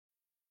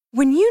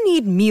When you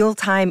need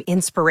mealtime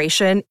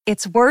inspiration,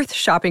 it's worth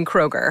shopping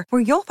Kroger,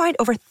 where you'll find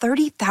over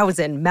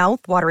 30,000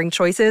 mouth-watering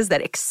choices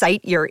that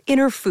excite your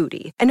inner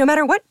foodie. And no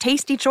matter what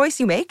tasty choice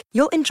you make,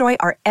 you'll enjoy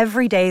our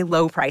everyday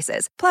low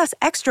prices, plus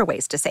extra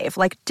ways to save,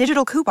 like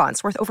digital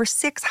coupons worth over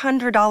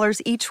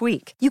 $600 each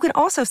week. You can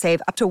also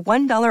save up to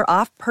 $1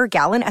 off per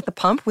gallon at the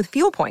pump with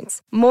fuel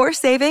points. More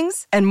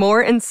savings and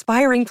more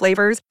inspiring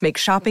flavors make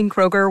shopping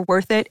Kroger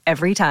worth it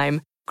every time.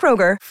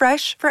 Kroger,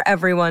 fresh for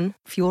everyone.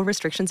 Fuel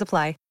restrictions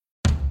apply.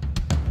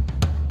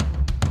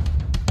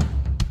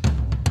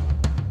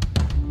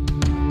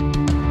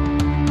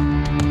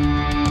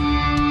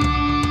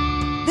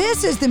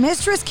 This is the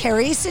Mistress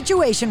Carrie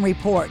Situation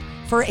Report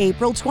for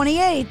April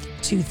 28th,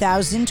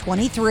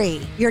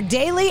 2023. Your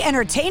daily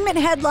entertainment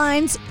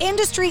headlines,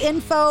 industry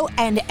info,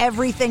 and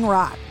everything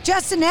rock.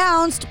 Just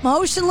announced,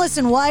 Motionless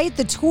in White,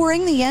 the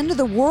Touring the End of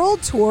the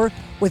World Tour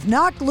with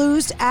Knocked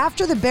Loose,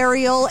 After the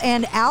Burial,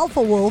 and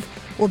Alpha Wolf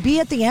will be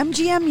at the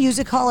MGM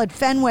Music Hall at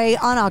Fenway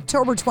on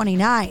October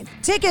 29th.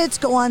 Tickets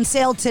go on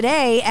sale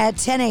today at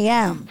 10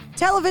 a.m.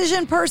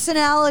 Television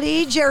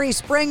personality Jerry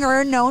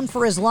Springer, known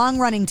for his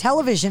long-running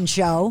television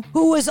show,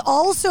 who was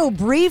also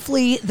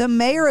briefly the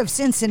mayor of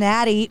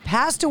Cincinnati,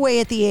 passed away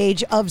at the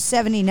age of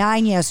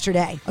 79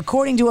 yesterday.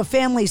 According to a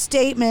family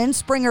statement,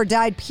 Springer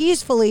died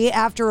peacefully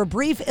after a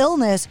brief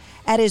illness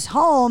at his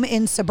home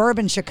in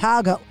suburban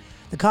Chicago.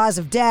 The cause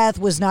of death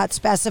was not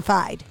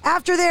specified.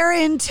 After their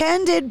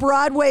intended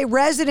Broadway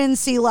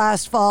residency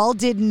last fall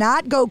did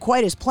not go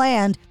quite as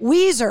planned,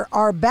 Weezer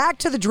are back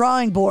to the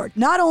drawing board.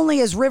 Not only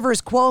is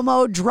Rivers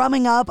Cuomo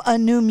drumming up a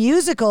new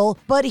musical,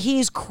 but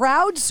he's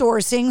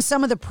crowdsourcing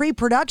some of the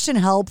pre-production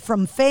help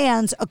from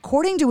fans,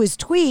 according to his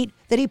tweet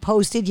that he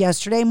posted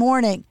yesterday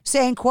morning,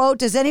 saying, quote,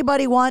 "Does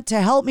anybody want to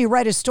help me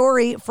write a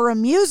story for a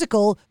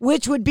musical,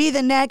 which would be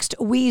the next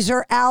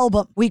Weezer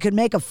album? We could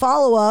make a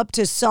follow-up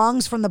to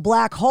Songs from the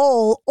Black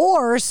Hole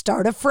or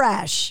start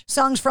afresh."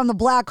 Songs from the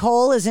Black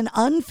Hole is an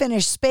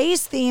unfinished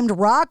space-themed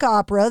rock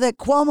opera that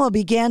Cuomo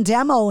began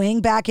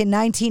demoing back in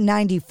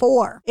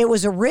 1994. It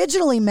was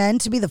originally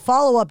meant to be the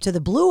follow-up to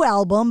the Blue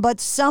album, but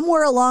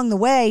somewhere along the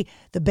way,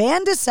 the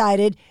band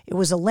decided it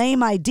was a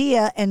lame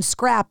idea and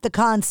scrapped the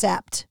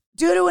concept.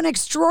 Due to an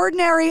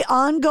extraordinary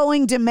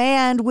ongoing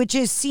demand, which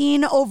is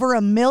seen over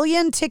 1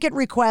 million ticket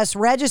requests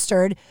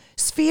registered,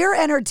 Sphere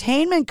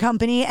Entertainment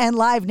Company and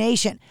Live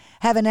Nation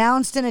have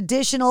announced an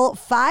additional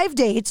 5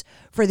 dates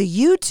for the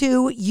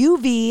U2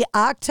 UV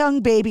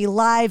Achtung Baby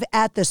Live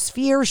at the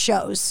Sphere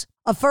shows.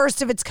 A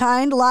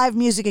first-of-its-kind live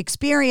music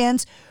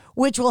experience,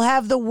 which will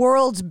have the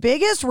world's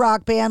biggest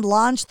rock band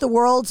launch the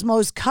world's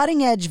most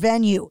cutting-edge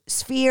venue,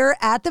 Sphere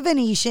at the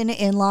Venetian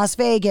in Las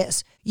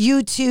Vegas.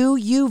 U2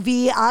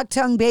 UV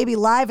Achtung Baby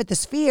Live at the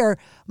Sphere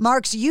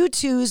marks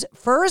U2's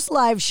first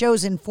live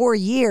shows in 4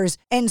 years,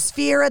 and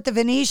Sphere at the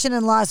Venetian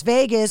in Las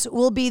Vegas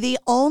will be the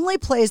only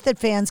place that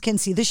fans can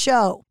see the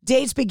show.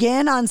 Dates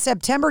begin on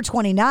September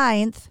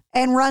 29th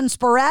and run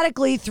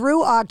sporadically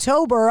through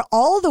October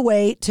all the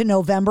way to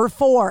November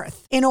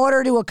 4th. In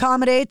order to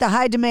accommodate the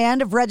high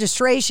demand of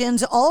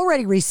registrations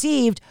already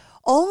received,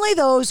 only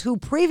those who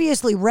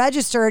previously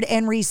registered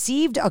and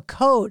received a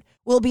code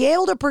will be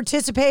able to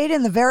participate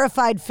in the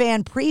verified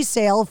fan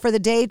presale for the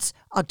dates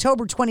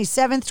October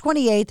 27th,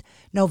 28th,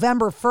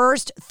 November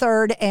 1st,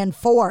 3rd, and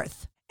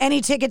 4th. Any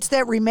tickets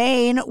that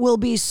remain will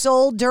be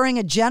sold during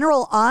a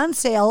general on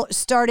sale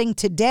starting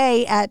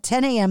today at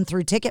 10 a.m.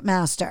 through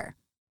Ticketmaster.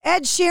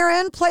 Ed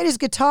Sheeran played his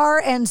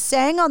guitar and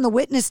sang on the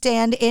witness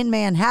stand in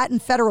Manhattan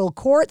Federal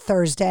Court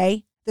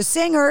Thursday. The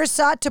singer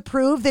sought to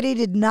prove that he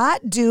did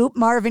not dupe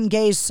Marvin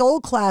Gaye's soul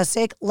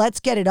classic, Let's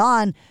Get It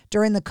On,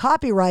 during the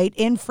copyright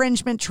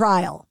infringement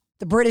trial.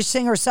 The British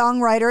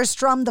singer-songwriter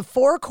strummed the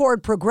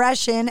 4-chord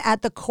progression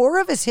at the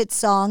core of his hit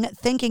song,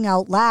 Thinking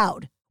Out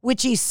Loud,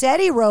 which he said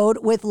he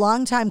wrote with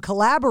longtime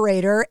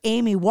collaborator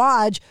Amy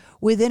Wadge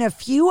within a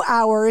few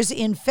hours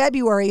in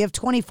February of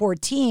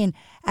 2014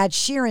 at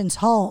Sheeran's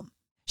home.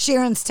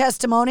 Sheeran's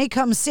testimony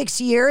comes 6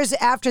 years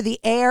after the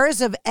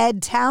heirs of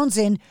Ed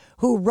Townsend,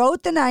 who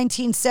wrote the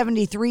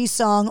 1973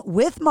 song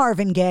with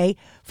Marvin Gaye,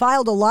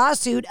 filed a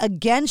lawsuit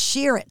against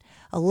Sheeran,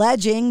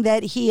 alleging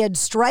that he had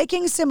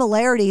striking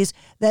similarities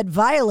that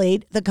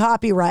violate the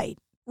copyright.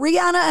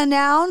 Rihanna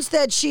announced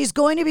that she's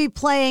going to be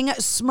playing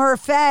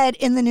Smurfette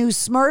in the new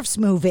Smurfs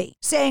movie,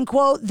 saying,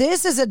 quote,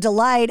 "This is a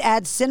delight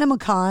at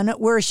CinemaCon,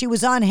 where she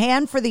was on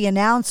hand for the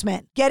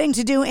announcement. Getting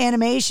to do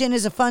animation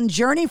is a fun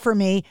journey for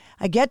me.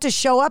 I get to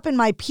show up in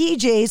my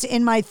PJs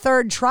in my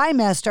 3rd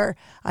trimester.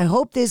 I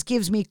hope this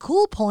gives me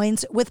cool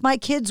points with my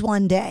kids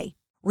one day."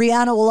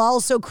 Rihanna will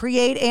also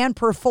create and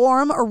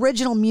perform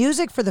original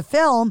music for the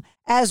film,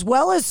 as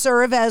well as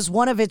serve as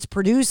one of its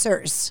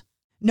producers.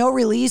 No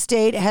release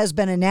date has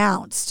been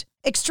announced.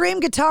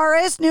 Extreme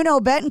guitarist Nuno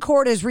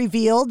Bettencourt has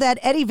revealed that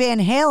Eddie Van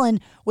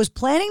Halen was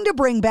planning to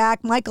bring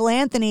back Michael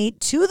Anthony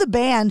to the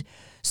band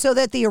so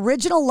that the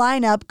original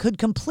lineup could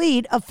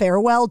complete a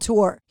farewell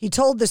tour. He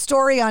told the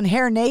story on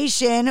Hair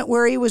Nation,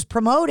 where he was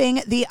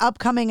promoting the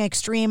upcoming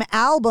Extreme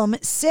album,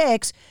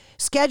 6,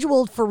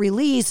 scheduled for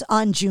release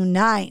on June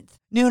 9th.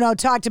 Nuno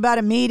talked about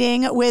a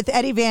meeting with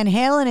Eddie Van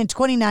Halen in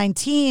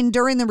 2019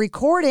 during the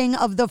recording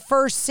of the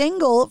first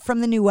single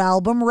from the new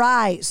album,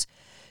 Rise,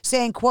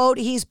 saying, quote,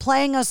 he's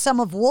playing us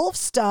some of Wolf's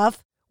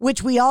stuff,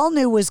 which we all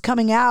knew was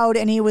coming out,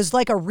 and he was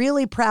like a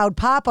really proud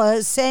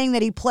papa, saying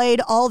that he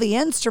played all the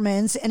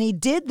instruments, and he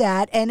did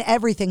that and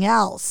everything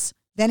else.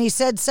 Then he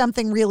said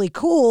something really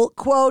cool,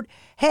 quote,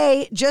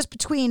 hey, just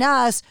between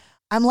us,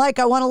 I want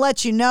to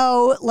let you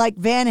know,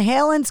 Van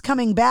Halen's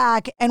coming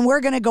back, and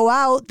we're going to go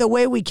out the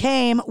way we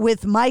came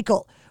with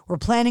Michael. We're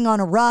planning on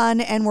a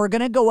run, and we're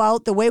going to go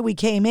out the way we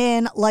came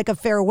in, like a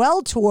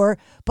farewell tour,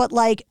 but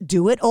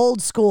do it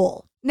old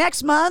school.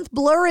 Next month,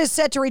 Blur is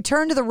set to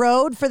return to the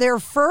road for their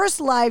first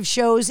live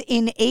shows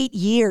in 8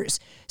 years.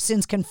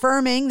 Since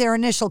confirming their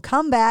initial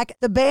comeback,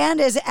 the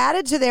band has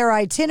added to their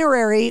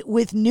itinerary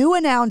with new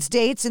announced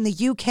dates in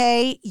the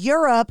UK,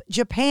 Europe,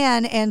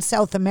 Japan, and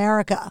South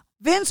America.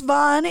 Vince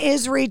Vaughn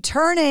is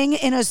returning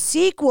in a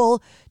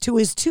sequel to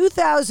his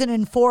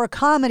 2004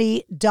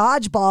 comedy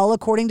Dodgeball,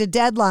 according to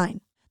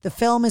Deadline. The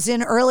film is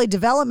in early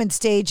development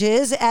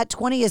stages at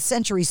 20th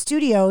Century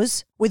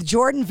Studios, with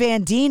Jordan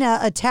Van Dina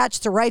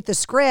attached to write the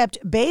script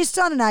based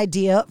on an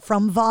idea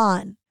from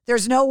Vaughn.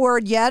 There's no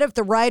word yet if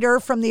the writer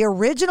from the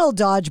original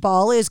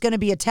Dodgeball is going to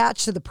be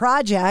attached to the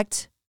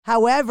project.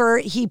 However,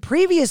 he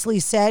previously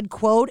said,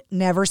 quote,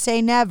 never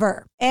say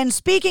never. And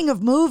speaking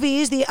of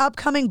movies, the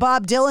upcoming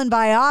Bob Dylan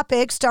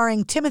biopic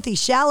starring Timothée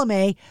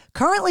Chalamet,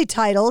 currently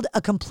titled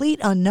A Complete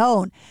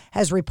Unknown,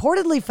 has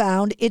reportedly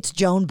found its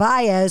Joan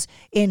Baez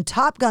in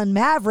Top Gun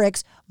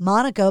Maverick's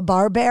Monica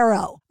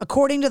Barbaro.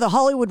 According to The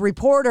Hollywood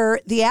Reporter,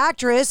 the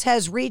actress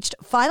has reached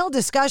final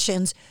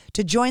discussions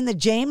to join the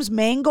James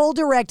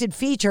Mangold-directed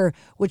feature,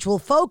 which will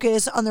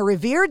focus on the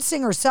revered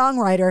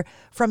singer-songwriter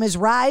from his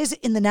rise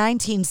in the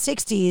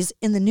 1960s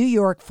in the New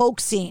York folk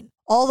scene,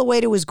 all the way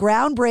to his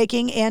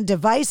groundbreaking and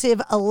divisive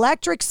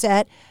electric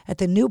set at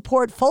the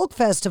Newport Folk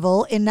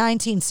Festival in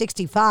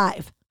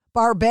 1965.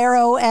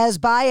 Barbaro as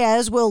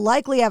Baez will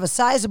likely have a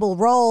sizable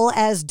role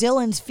as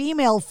Dylan's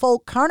female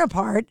folk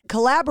counterpart,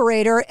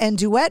 collaborator, and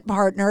duet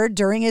partner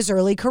during his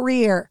early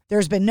career.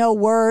 There's been no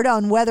word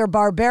on whether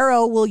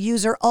Barbaro will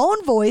use her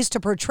own voice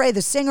to portray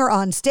the singer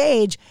on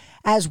stage,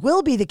 as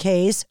will be the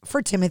case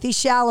for Timothée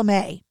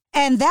Chalamet.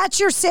 And that's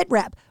your Sit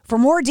Rep. For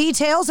more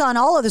details on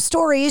all of the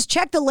stories,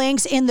 check the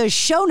links in the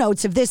show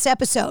notes of this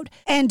episode.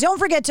 And don't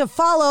forget to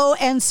follow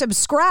and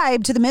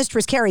subscribe to the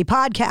Mistress Carrie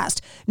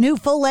podcast. New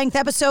full-length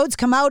episodes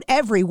come out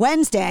every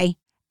Wednesday.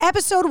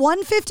 Episode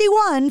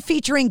 151,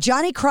 featuring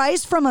Johnny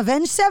Christ from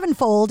Avenged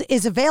Sevenfold,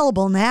 is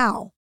available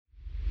now.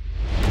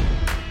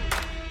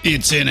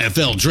 It's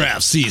NFL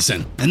draft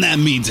season, and that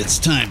means it's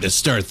time to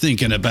start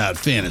thinking about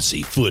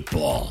fantasy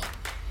football.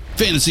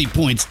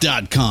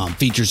 FantasyPoints.com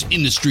features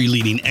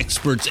industry-leading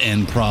experts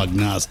and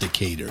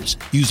prognosticators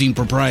using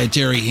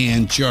proprietary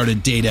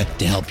hand-charted data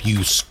to help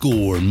you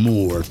score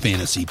more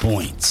fantasy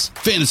points.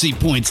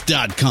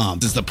 FantasyPoints.com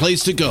is the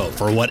place to go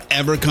for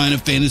whatever kind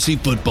of fantasy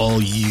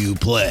football you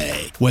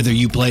play. Whether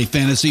you play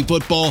fantasy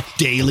football,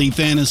 daily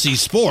fantasy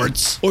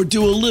sports, or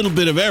do a little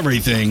bit of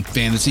everything,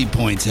 Fantasy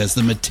Points has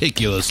the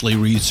meticulously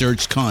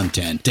researched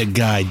content to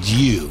guide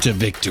you to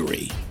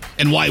victory.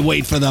 And why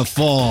wait for the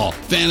fall?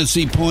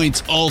 Fantasy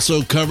Points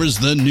also covers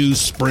the new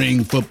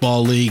spring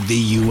football league,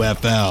 the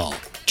UFL.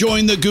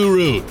 Join the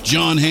guru,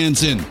 John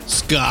Hansen,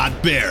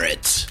 Scott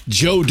Barrett,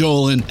 Joe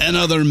Dolan, and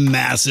other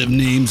massive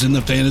names in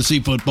the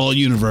fantasy football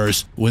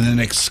universe with an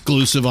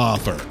exclusive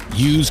offer.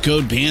 Use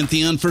code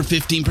Pantheon for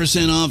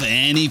 15% off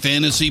any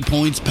Fantasy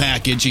Points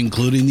package,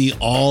 including the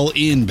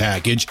all-in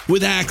package,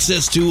 with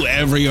access to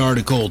every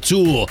article,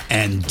 tool,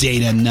 and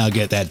data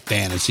nugget that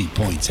Fantasy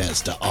Points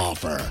has to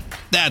offer.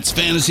 That's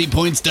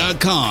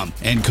FantasyPoints.com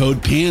and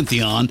code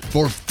Pantheon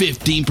for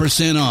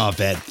 15% off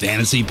at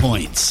Fantasy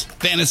Points.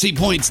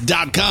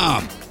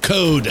 FantasyPoints.com,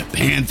 code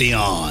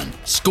Pantheon.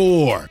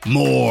 Score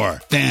more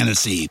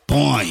fantasy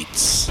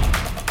points.